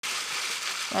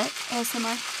What?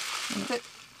 ASMR. But,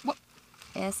 what?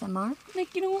 ASMR?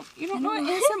 Like, you don't know what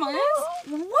ASMR is?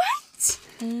 What?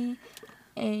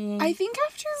 I think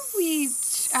after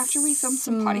we film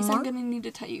some potties, I'm gonna need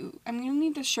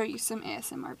to show you some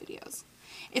ASMR videos.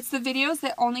 It's the videos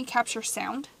that only capture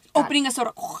sound. Opening a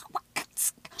soda.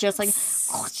 Just like...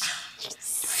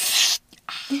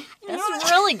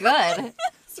 That's really good.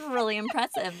 It's really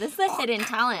impressive. This is a hidden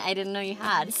talent I didn't know you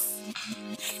had.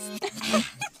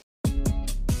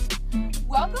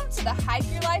 Welcome to the Hype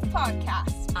Your Life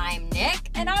podcast. I'm Nick.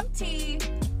 And I'm T.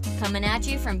 Coming at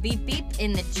you from Beep Beep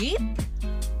in the Jeep.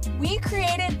 We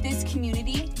created this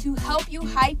community to help you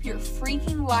hype your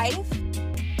freaking life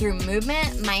through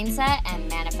movement, mindset, and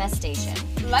manifestation.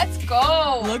 Let's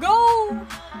go. Let's go.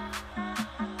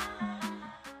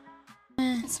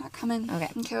 It's not coming.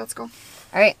 Okay, let's go.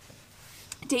 All right.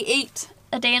 Day 8.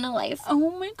 A day in a life.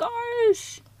 Oh my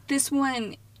gosh. This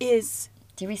one is...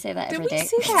 Did we say that every day?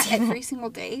 Did we say that every single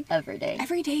day? Every day.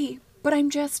 Every day. But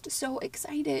I'm just so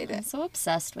excited. I'm so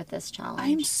obsessed with this challenge.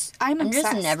 I'm obsessed. I'm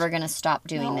just never going to stop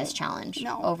doing this challenge.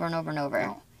 No. Over and over and over.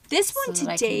 No. This one so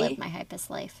today... that I can live my hypest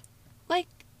life. Like,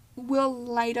 will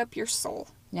light up your soul.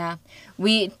 Yeah.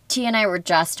 T and I were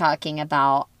just talking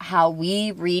about how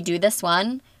we redo this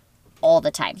one all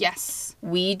the time. Yes.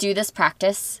 We do this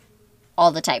practice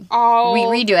all the time. We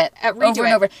redo it over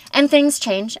and over. And things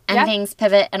change and things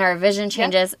pivot and our vision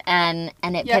changes and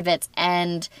it pivots.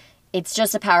 And it's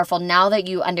just a powerful, now that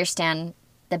you understand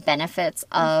the benefits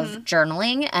of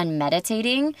journaling and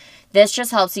meditating, this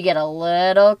just helps you get a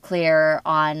little clearer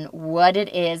on what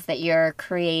it is that you're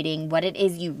creating, what it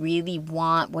is you really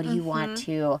want, what do you want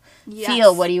to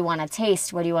feel, what do you want to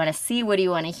taste, what do you want to see, what do you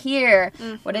want to hear,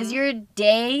 what does your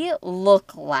day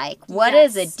look like, what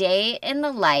is a day in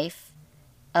the life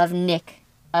of Nick,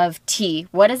 of T,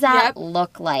 what does that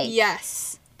look like?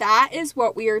 Yes, that is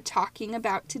what we are talking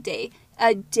about today,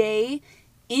 a day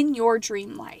in your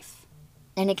dream life.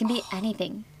 And it can be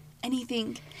anything.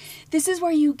 Anything. This is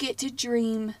where you get to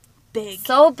dream big.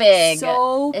 So big.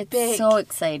 It's so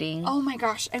exciting. Oh my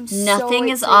gosh, I'm so Nothing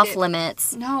is excited. off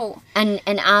limits. No. And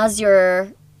as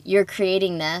you're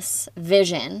creating this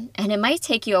vision, and it might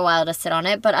take you a while to sit on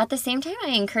it, but at the same time, I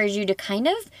encourage you to kind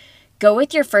of go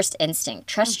with your first instinct.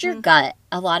 Trust your gut.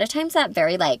 A lot of times that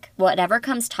very, whatever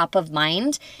comes top of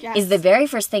mind is the very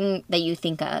first thing that you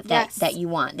think of, that you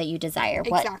want, that you desire.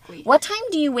 Exactly. What time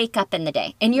do you wake up in the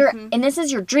day? And and this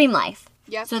is your dream life.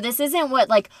 Yep. So this isn't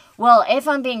well, if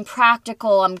I'm being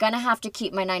practical, I'm going to have to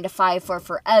keep my 9 to 5 for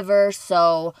forever,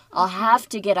 so I'll have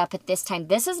to get up at this time.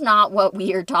 This is not what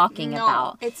we are talking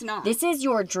about. No, it's not. This is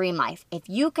your dream life. If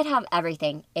you could have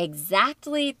everything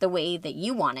exactly the way that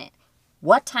you want it,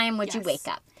 what time would you wake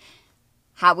up?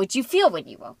 How would you feel when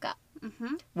you woke up?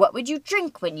 What would you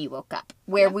drink when you woke up?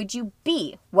 Where would you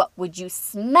be? What would you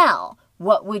smell?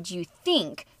 What would you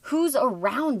think? Who's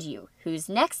around you? Who's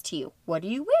next to you? What are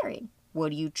you wearing? What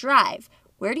do you drive?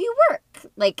 Where do you work?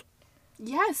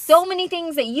 Yes. So many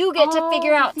things that you get to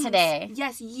figure out today.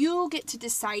 Yes, you get to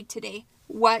decide today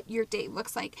what your day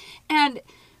looks like. And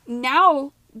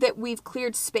now that we've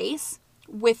cleared space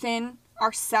within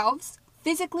ourselves,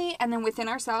 physically and then within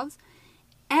ourselves,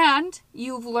 and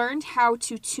you've learned how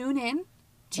to tune in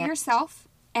to yourself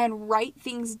and write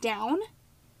things down,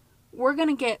 we're going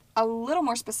to get a little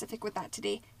more specific with that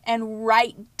today and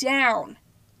write down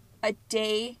a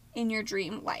day in your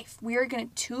dream life. We are going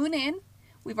to tune in.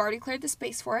 We've already cleared the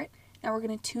space for it. Now we're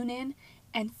going to tune in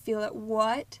and feel it.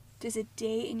 What does a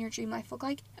day in your dream life look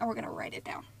like? And we're going to write it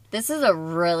down. This is a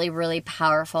really, really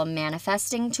powerful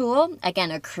manifesting tool.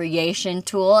 Again, a creation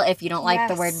tool. If you don't like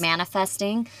the word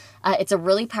manifesting, it's a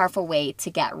really powerful way to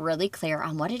get really clear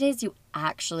on what it is you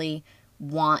actually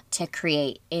want to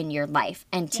create in your life.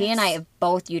 And T and I have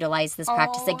both utilized this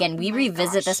practice. Again, we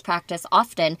revisit this practice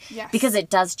often because it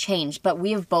does change, but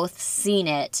we have both seen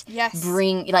it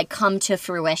come to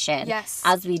fruition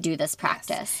as we do this practice.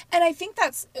 Yes. And I think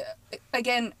that's,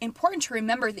 again, important to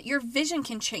remember that your vision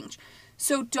can change.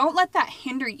 So don't let that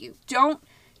hinder you. Don't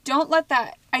let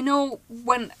that... I know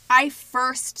when I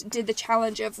first did the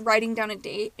challenge of writing down a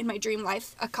day in my dream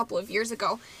life a couple of years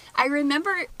ago, I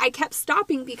remember I kept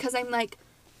stopping because I'm like,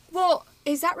 well,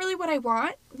 is that really what I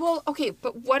want? Well, okay,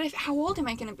 but how old am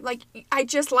I going to be? I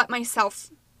just let myself...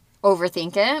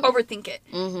 Overthink it.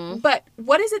 Mm-hmm. But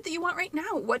what is it that you want right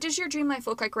now? What does your dream life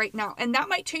look like right now? And that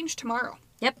might change tomorrow.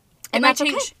 Yep. It might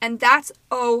change. Okay. And that's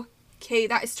okay.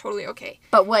 That is totally okay.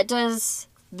 But what does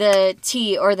the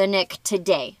T or the Nick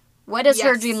today? What does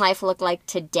her dream life look like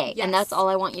today? Yes. And that's all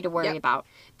I want you to worry about.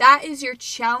 That is your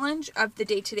challenge of the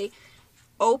day today.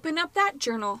 Open up that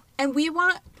journal. And we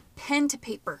want pen to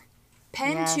paper.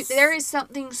 There is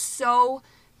something so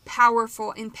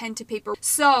powerful in pen to paper.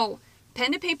 So,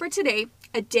 pen to paper today,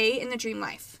 a day in the dream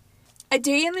life. A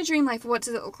day in the dream life, what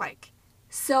does it look like?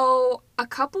 So, a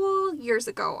couple years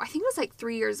ago, I think it was like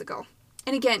 3 years ago.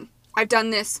 And again, I've done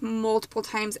this multiple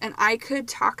times, and I could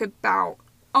talk about,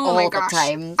 oh my gosh.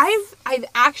 Times. I've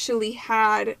actually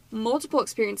had multiple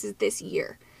experiences this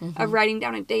year of writing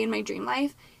down a day in my dream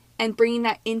life and bringing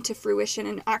that into fruition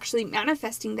and actually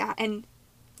manifesting that and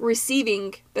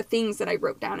receiving the things that I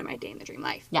wrote down in my day in the dream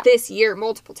life this year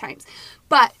multiple times.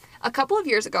 But a couple of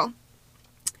years ago,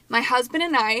 my husband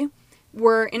and I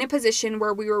were in a position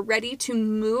where we were ready to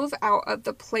move out of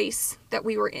the place that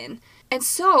we were in. And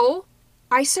so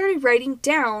I started writing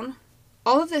down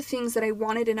all of the things that I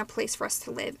wanted in a place for us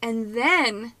to live. And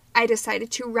then I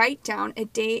decided to write down a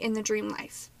day in the dream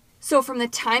life. So from the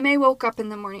time I woke up in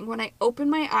the morning, when I open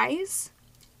my eyes,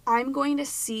 I'm going to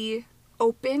see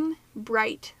open,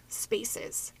 bright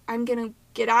spaces. I'm going to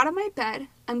get out of my bed.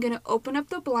 I'm going to open up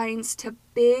the blinds to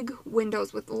big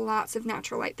windows with lots of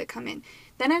natural light that come in.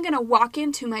 Then I'm going to walk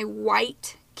into my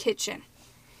white kitchen.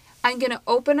 I'm going to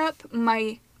open up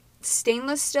my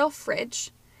stainless steel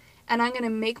fridge, and I'm going to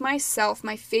make myself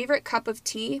my favorite cup of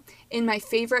tea in my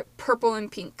favorite purple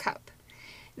and pink cup.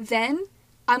 Then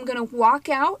I'm going to walk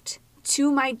out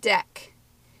to my deck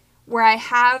where I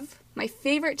have my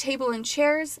favorite table and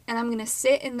chairs, and I'm going to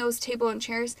sit in those table and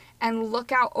chairs and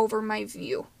look out over my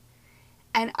view.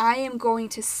 And I am going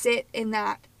to sit in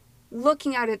that,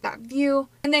 looking out at that view.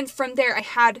 And then from there, I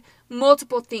had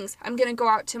multiple things. I'm going to go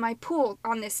out to my pool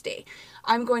on this day.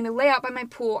 I'm going to lay out by my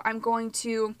pool. I'm going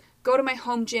to go to my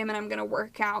home gym and I'm going to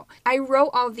work out. I wrote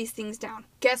all of these things down.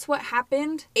 Guess what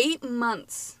happened? 8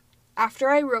 months after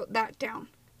I wrote that down,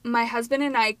 my husband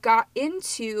and I got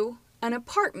into an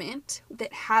apartment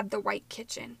that had the white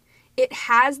kitchen. It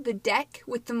has the deck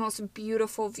with the most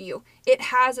beautiful view. It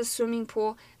has a swimming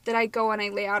pool that I go and I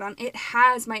lay out on. It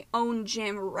has my own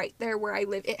gym right there where I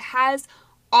live. It has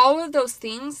all of those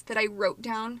things that I wrote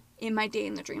down in my day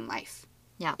in the dream life.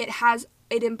 Yeah.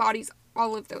 It embodies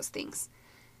all of those things.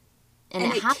 And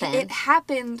it happened. It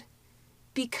happened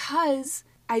because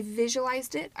I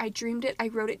visualized it, I dreamed it, I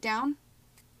wrote it down.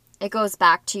 It goes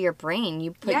back to your brain.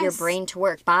 You put your brain to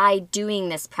work. By doing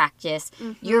this practice,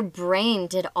 your brain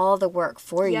did all the work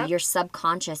for you. Your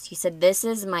subconscious. You said, this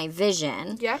is my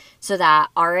vision. So that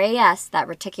RAS, that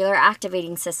reticular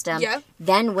activating system,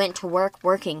 then went to work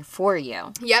working for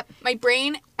you. My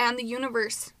brain and the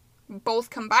universe both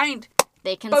combined.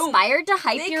 They conspired to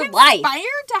hype your life. They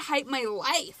conspired to hype my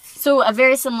life. So a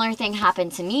very similar thing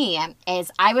happened to me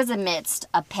is I was amidst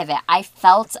a pivot. I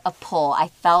felt a pull. I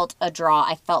felt a draw.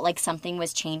 I felt like something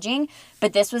was changing.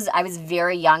 But I was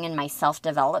very young in my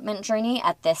self-development journey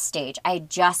at this stage. I had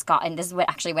just gotten, this is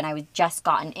when I was just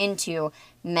gotten into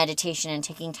meditation and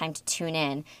taking time to tune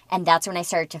in. And that's when I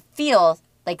started to feel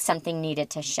like something needed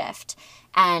to shift.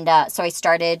 And so I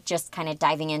started just kind of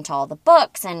diving into all the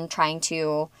books and trying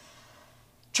to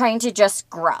just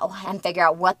grow and figure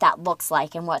out what that looks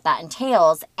like and what that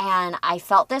entails. And I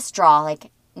felt this draw, like,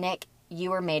 Nick,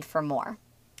 you were made for more.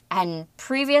 And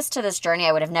previous to this journey,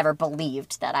 I would have never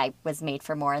believed that I was made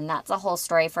for more. And that's a whole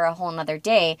story for a whole nother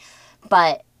day.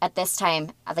 But at this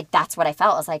time, that's what I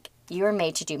felt. I was like, you were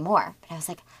made to do more. But I was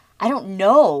like, I don't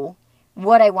know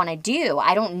what I want to do.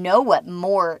 I don't know what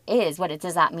more is.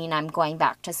 Does that mean I'm going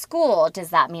back to school? Does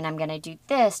that mean I'm going to do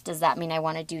this? Does that mean I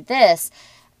want to do this?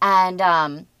 And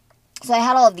so I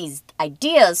had all of these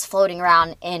ideas floating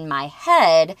around in my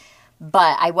head,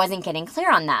 but I wasn't getting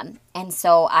clear on them. And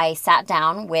so I sat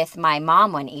down with my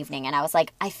mom one evening and I was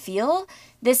like, I feel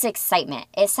this excitement.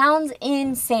 It sounds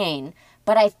insane,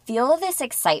 but I feel this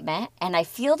excitement and I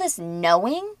feel this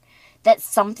knowing that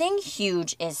something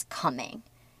huge is coming.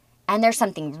 And there's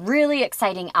something really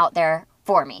exciting out there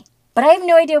for me. But I have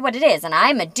no idea what it is. And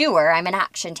I'm a doer. I'm an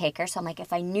action taker. So I'm like,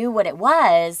 if I knew what it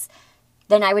was,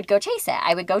 then I would go chase it.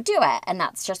 I would go do it. And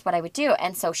that's just what I would do.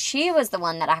 And so she was the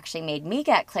one that actually made me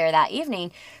get clear that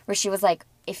evening, where she was like,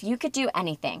 if you could do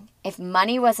anything, if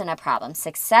money wasn't a problem,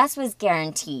 success was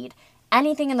guaranteed,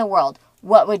 anything in the world,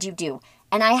 what would you do?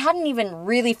 And I hadn't even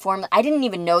really I didn't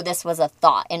even know this was a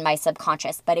thought in my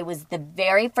subconscious, but it was the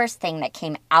very first thing that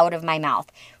came out of my mouth.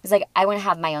 It was like, I want to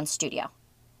have my own studio.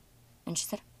 And she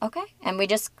said, okay. And we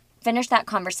just finished that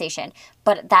conversation.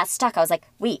 But that stuck. I was like,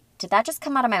 wait, did that just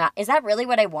come out of my mouth? Is that really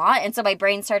what I want? And so my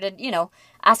brain started,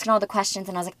 asking all the questions.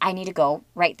 And I was like, I need to go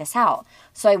write this out.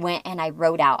 So I went and I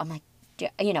wrote out. I'm like,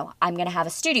 I'm going to have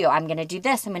a studio. I'm going to do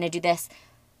this. I'm going to do this.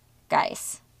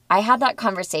 Guys, I had that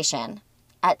conversation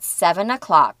at 7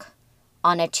 o'clock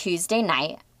on a Tuesday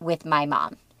night with my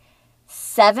mom.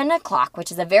 7 o'clock,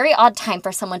 which is a very odd time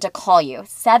for someone to call you.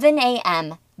 7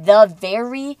 a.m. The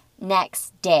very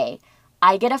next day,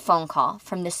 I get a phone call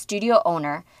from the studio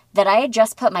owner that I had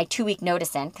just put my 2-week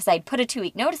notice in, because I'd put a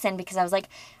 2-week notice in because I was like,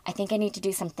 I think I need to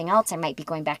do something else. I might be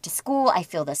going back to school. I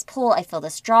feel this pull. I feel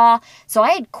this draw. So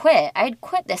I had quit.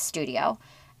 This studio.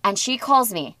 And she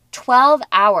calls me 12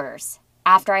 hours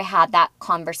after I had that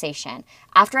conversation,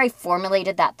 after I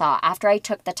formulated that thought, after I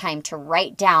took the time to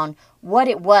write down what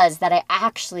it was that I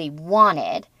actually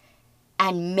wanted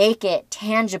and make it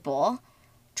tangible.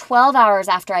 12 hours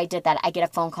after I did that, I get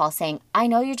a phone call saying, I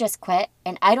know you just quit,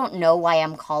 and I don't know why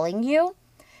I'm calling you,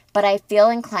 but I feel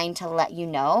inclined to let you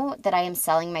know that I am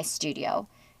selling my studio.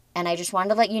 And I just wanted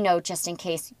to let you know just in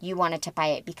case you wanted to buy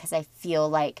it, because I feel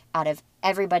like out of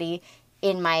everybody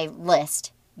in my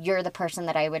list, you're the person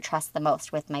that I would trust the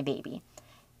most with my baby.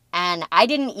 And I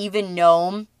didn't even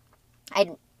know,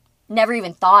 I'd never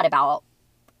even thought about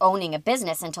owning a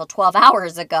business until 12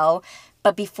 hours ago.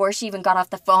 But before she even got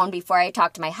off the phone, before I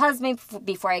talked to my husband,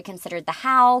 before I considered the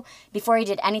how, before I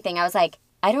did anything, I was like,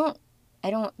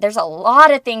 there's a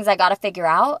lot of things I got to figure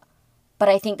out, but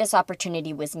I think this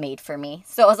opportunity was made for me.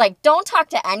 So I was like, don't talk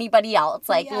to anybody else.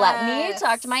 Like, Let me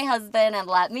talk to my husband and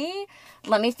let me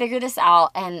figure this out.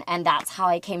 And that's how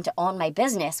I came to own my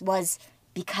business, was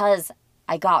because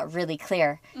I got really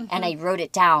clear and I wrote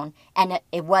it down. And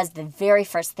it was the very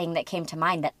first thing that came to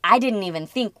mind that I didn't even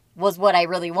think was what I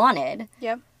really wanted.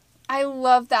 Yep. I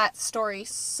love that story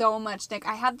so much, Nick.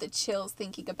 I have the chills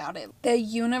thinking about it. The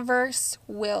universe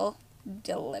will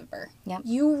deliver. Yep.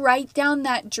 You write down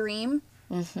that dream.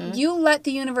 You let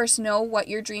the universe know what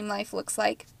your dream life looks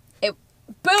like.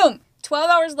 Boom! 12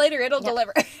 hours later, it'll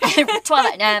deliver. 12,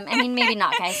 I mean, maybe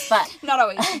not, guys, but... Not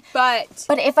always, but...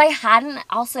 But if I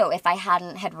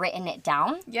hadn't had written it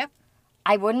down... Yep.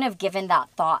 I wouldn't have given that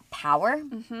thought power.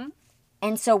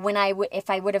 And so if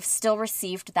I would have still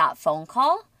received that phone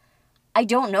call, I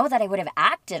don't know that I would have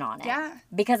acted on it. Yeah.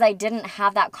 Because I didn't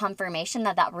have that confirmation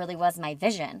that really was my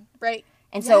vision. Right.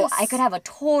 And so I could have a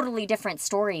totally different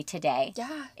story today.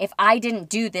 Yeah. If I didn't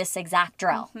do this exact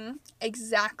drill.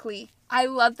 Exactly. I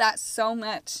love that so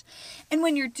much. And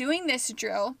when you're doing this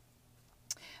drill,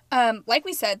 like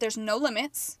we said, there's no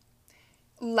limits.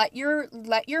 Let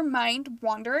your mind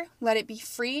wander. Let it be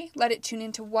free. Let it tune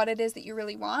into what it is that you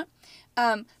really want.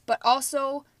 But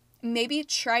also maybe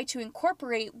try to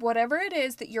incorporate whatever it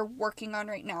is that you're working on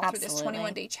right now through this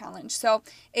 21-day challenge. So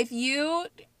if you,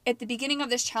 at the beginning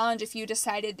of this challenge, if you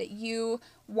decided that you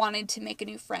wanted to make a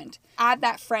new friend, add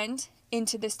that friend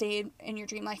into this day in your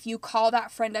dream life. You call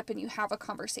that friend up and you have a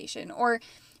conversation. Or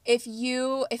if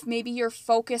maybe your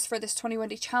focus for this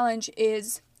 21-day challenge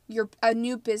is a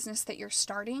new business that you're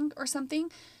starting or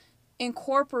something,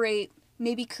 incorporate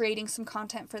maybe creating some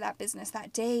content for that business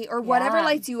that day, or whatever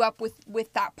lights you up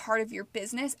with that part of your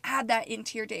business, add that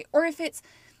into your day. Or if it's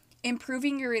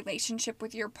improving your relationship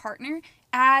with your partner,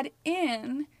 add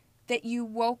in that you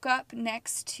woke up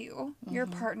next to your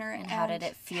partner and how did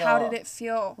it feel? How did it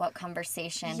feel? What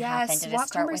conversation yes, happened? Did it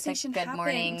start with a good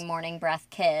happened? morning breath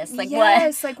kiss? Like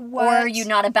yes, what? Like what? Or are you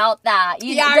not about that? Are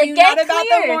you not about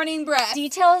the morning breath?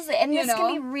 Details, and this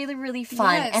can be really, really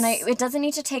fun. Yes. And it doesn't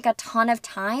need to take a ton of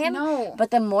time. No.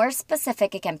 But the more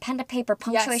specific, again, pen to paper,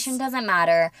 punctuation doesn't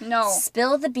matter. No.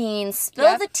 Spill the beans,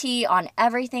 spill the tea on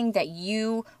everything that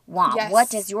you want. Yes. What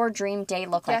does your dream day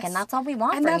look like? And that's all we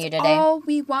want from you today. And that's all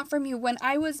we want from you. When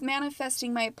I was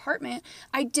manifesting my apartment,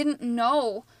 I didn't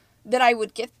know that I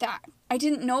would get that. I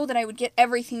didn't know that I would get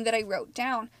everything that I wrote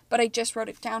down, but I just wrote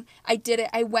it down. I did it.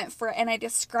 I went for it, and I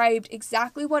described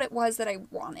exactly what it was that I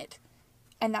wanted.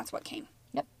 And that's what came.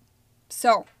 Yep.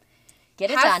 So, get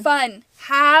it have done. fun.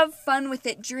 Have fun with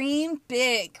it. Dream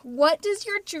big. What does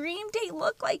your dream day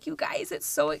look like, you guys? It's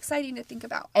so exciting to think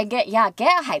about. And get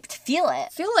hyped. Feel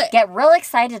it. Feel it. Get real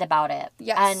excited about it.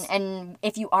 Yes. And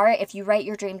if you write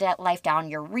your dream life down,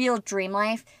 your real dream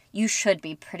life, you should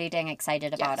be pretty dang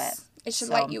excited about it. It should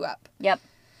light you up. Yep.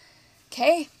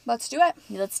 Okay, let's do it.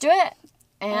 Let's do it.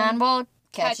 And we'll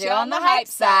catch you on the hype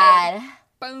side.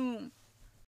 Boom.